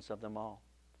presence of them all.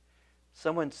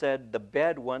 Someone said, the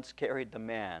bed once carried the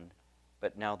man,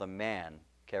 but now the man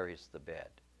carries the bed.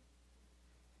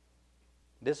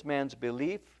 This man's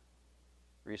belief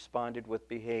responded with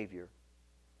behavior.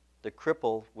 The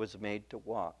cripple was made to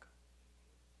walk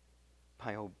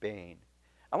by obeying.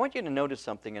 I want you to notice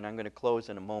something, and I'm going to close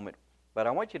in a moment, but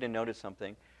I want you to notice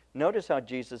something. Notice how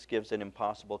Jesus gives an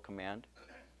impossible command.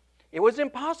 It was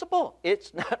impossible.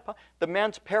 It's not. The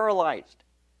man's paralyzed.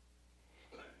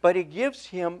 But he gives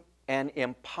him an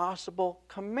impossible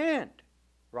command.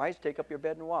 Rise, take up your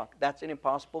bed and walk. That's an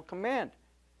impossible command.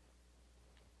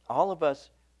 All of us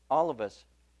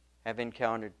have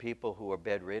encountered people who are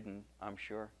bedridden, I'm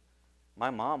sure. My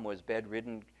mom was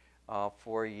bedridden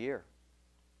for a year.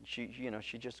 She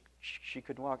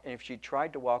couldn't walk, and if she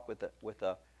tried to walk with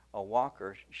a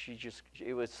walker,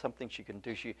 it was something she couldn't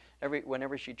do.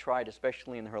 Whenever she tried,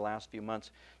 especially in her last few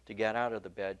months, to get out of the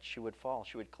bed, she would fall,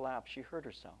 she would collapse, she hurt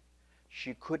herself.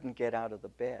 She couldn't get out of the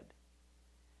bed.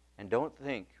 And don't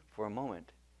think for a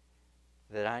moment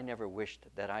that I never wished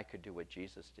that I could do what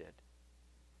Jesus did,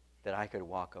 that I could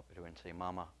walk up to her and say,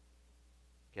 Mama,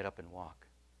 get up and walk.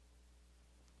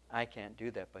 I can't do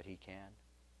that, but he can.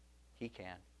 He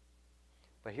can.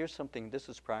 But here's something, this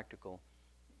is practical.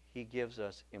 He gives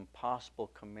us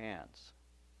impossible commands,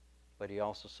 but he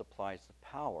also supplies the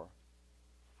power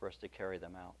for us to carry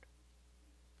them out.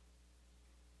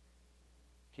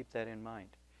 Keep that in mind.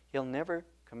 He'll never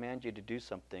command you to do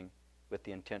something with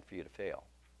the intent for you to fail.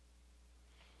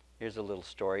 Here's a little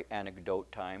story,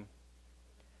 anecdote time.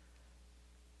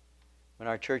 When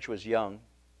our church was young,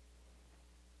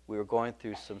 we were going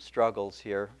through some struggles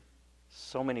here.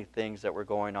 So many things that were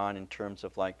going on in terms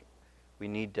of like, we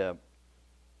need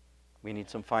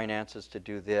some finances to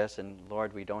do this, and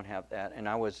Lord, we don't have that. And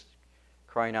I was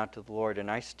crying out to the Lord,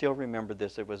 and I still remember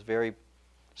this. It was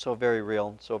so very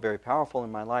real, so very powerful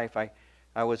in my life.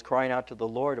 I was crying out to the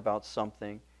Lord about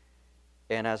something,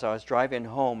 and as I was driving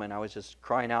home, and I was just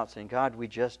crying out, saying, God, we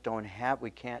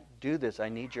can't do this. I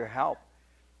need your help.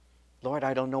 Lord,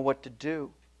 I don't know what to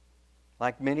do.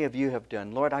 Like many of you have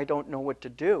done. Lord, I don't know what to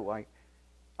do.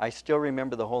 I still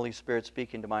remember the Holy Spirit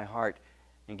speaking to my heart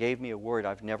and gave me a word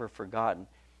I've never forgotten.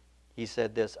 He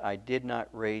said this, I did not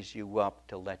raise you up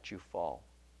to let you fall.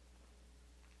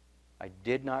 I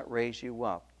did not raise you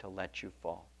up to let you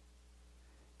fall.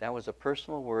 That was a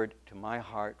personal word to my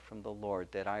heart from the Lord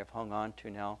that I have hung on to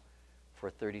now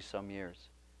for 30-some years.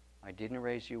 I didn't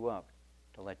raise you up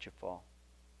to let you fall.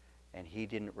 And he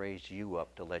didn't raise you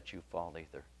up to let you fall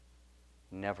either.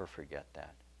 Never forget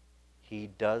that. He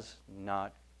does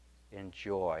not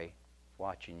enjoy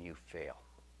watching you fail.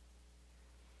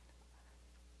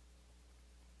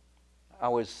 I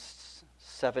was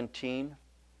 17.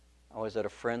 I was at a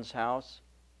friend's house.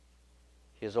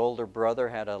 His older brother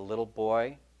had a little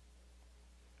boy.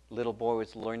 Little boy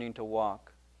was learning to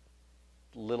walk.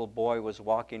 Little boy was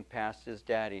walking past his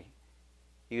daddy.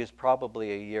 He was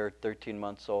probably a year, 13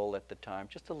 months old at the time.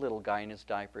 Just a little guy in his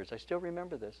diapers. I still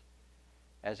remember this.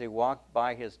 As he walked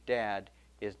by his dad,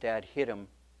 his dad hit him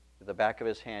with the back of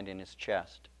his hand in his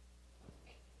chest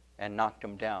and knocked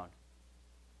him down.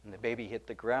 And the baby hit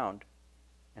the ground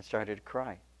and started to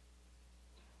cry.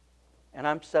 And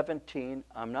I'm 17.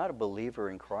 I'm not a believer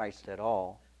in Christ at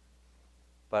all.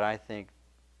 But I think,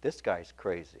 this guy's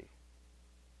crazy.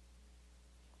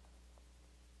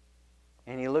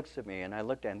 And he looks at me, and I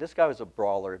looked at him. This guy was a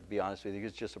brawler, to be honest with you. He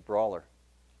was just a brawler.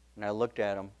 And I looked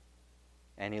at him,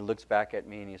 and he looks back at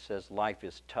me, and he says, life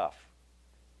is tough,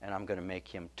 and I'm going to make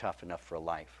him tough enough for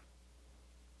life.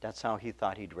 That's how he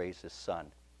thought he'd raise his son,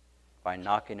 by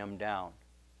knocking him down.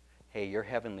 Hey, your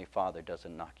heavenly Father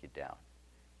doesn't knock you down.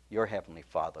 Your heavenly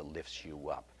Father lifts you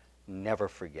up. Never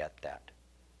forget that.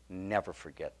 Never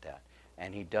forget that.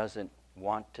 And he doesn't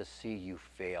want to see you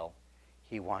fail.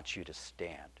 He wants you to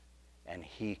stand. And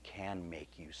he can make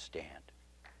you stand.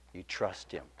 You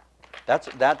trust him. That's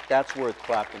worth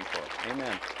clapping for.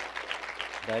 Amen.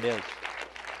 That is.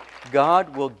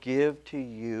 God will give to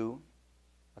you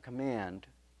a command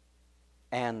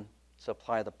and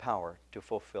supply the power to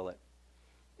fulfill it.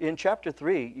 In chapter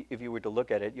 3, if you were to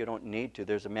look at it, you don't need to.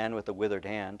 There's a man with a withered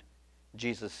hand.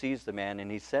 Jesus sees the man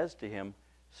and he says to him,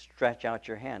 stretch out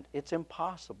your hand. It's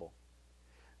impossible.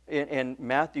 In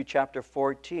Matthew chapter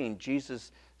 14,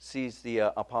 Jesus sees the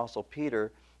Apostle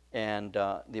Peter, and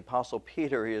the Apostle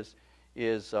Peter is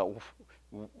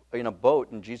in a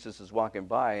boat, and Jesus is walking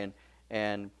by,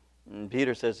 and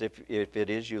Peter says, if it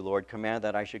is you, Lord, command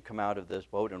that I should come out of this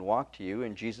boat and walk to you.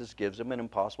 And Jesus gives him an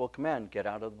impossible command, get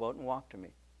out of the boat and walk to me.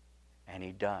 And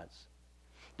he does.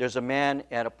 There's a man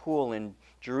at a pool in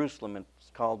Jerusalem,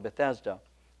 it's called Bethesda,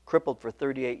 crippled for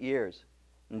 38 years.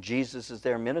 And Jesus is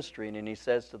there ministering, and he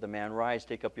says to the man, rise,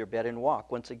 take up your bed and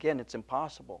walk. Once again, it's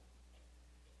impossible.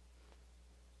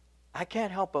 I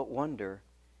can't help but wonder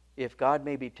if God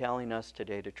may be telling us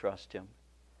today to trust him,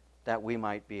 that we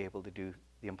might be able to do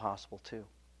the impossible too,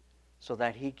 so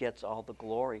that he gets all the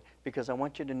glory. Because I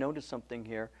want you to notice something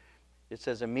here. It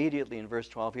says immediately in verse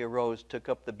 12, he arose, took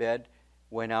up the bed,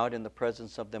 went out in the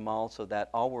presence of them all, so that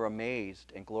all were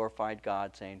amazed and glorified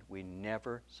God, saying, we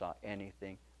never saw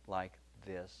anything like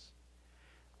this.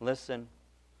 Listen,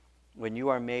 when you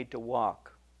are made to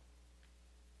walk,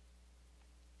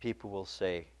 people will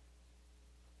say,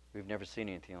 we've never seen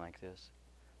anything like this.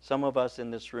 Some of us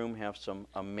in this room have some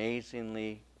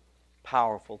amazingly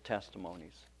powerful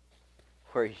testimonies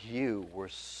where you were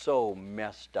so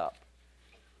messed up.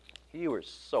 You were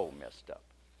so messed up.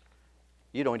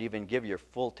 You don't even give your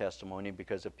full testimony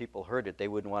because if people heard it, they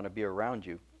wouldn't want to be around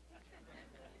you.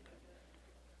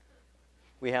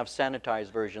 We have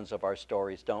sanitized versions of our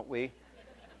stories, don't we?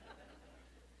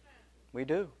 We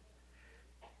do.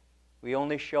 We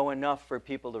only show enough for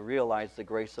people to realize the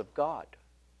grace of God.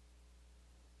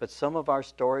 But some of our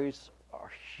stories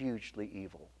are hugely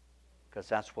evil, because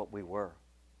that's what we were.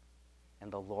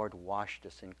 And the Lord washed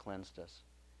us and cleansed us.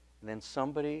 And then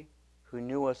somebody who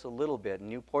knew us a little bit,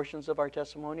 knew portions of our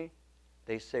testimony,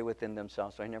 they say within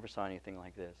themselves, I never saw anything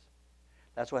like this.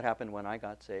 That's what happened when I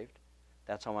got saved.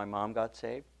 That's how my mom got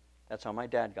saved. That's how my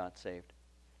dad got saved.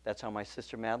 That's how my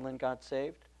sister Madeline got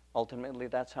saved. Ultimately,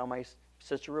 that's how my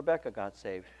sister Rebecca got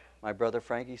saved. My brother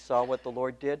Frankie saw what the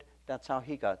Lord did. That's how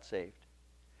he got saved.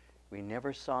 We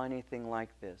never saw anything like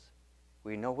this.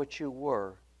 We know what you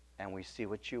were, and we see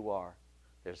what you are.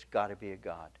 There's got to be a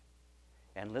God.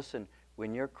 And listen,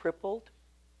 when you're crippled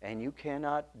and you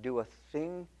cannot do a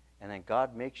thing, and then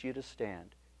God makes you to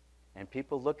stand, and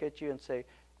people look at you and say,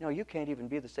 no, you can't even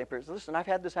be the same person. Listen, I've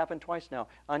had this happen twice now,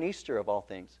 on Easter of all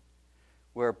things,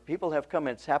 where people have come,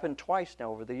 and it's happened twice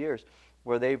now over the years,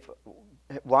 where they've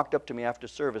walked up to me after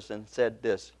service and said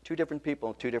this, two different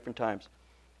people, two different times.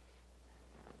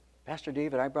 Pastor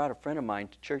David, I brought a friend of mine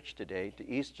to church today, to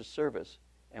Easter service,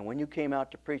 and when you came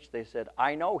out to preach, they said,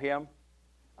 I know him.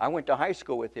 I went to high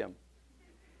school with him.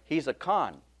 He's a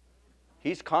con.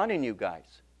 He's conning you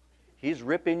guys. He's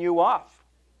ripping you off,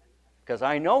 because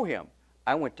I know him.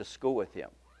 I went to school with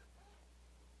him.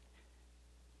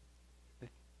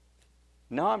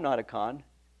 No, I'm not a con.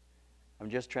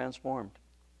 I'm just transformed.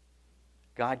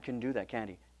 God can do that, can't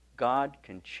he? God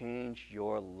can change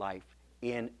your life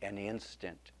in an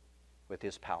instant with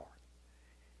his power.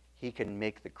 He can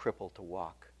make the cripple to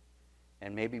walk.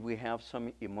 And maybe we have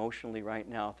some emotionally right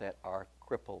now that are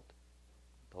crippled.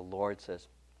 The Lord says,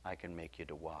 I can make you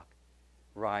to walk.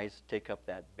 Rise, take up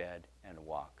that bed, and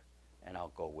walk. And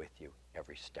I'll go with you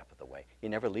every step of the way. He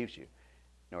never leaves you,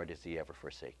 nor does he ever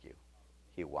forsake you.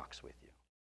 He walks with you.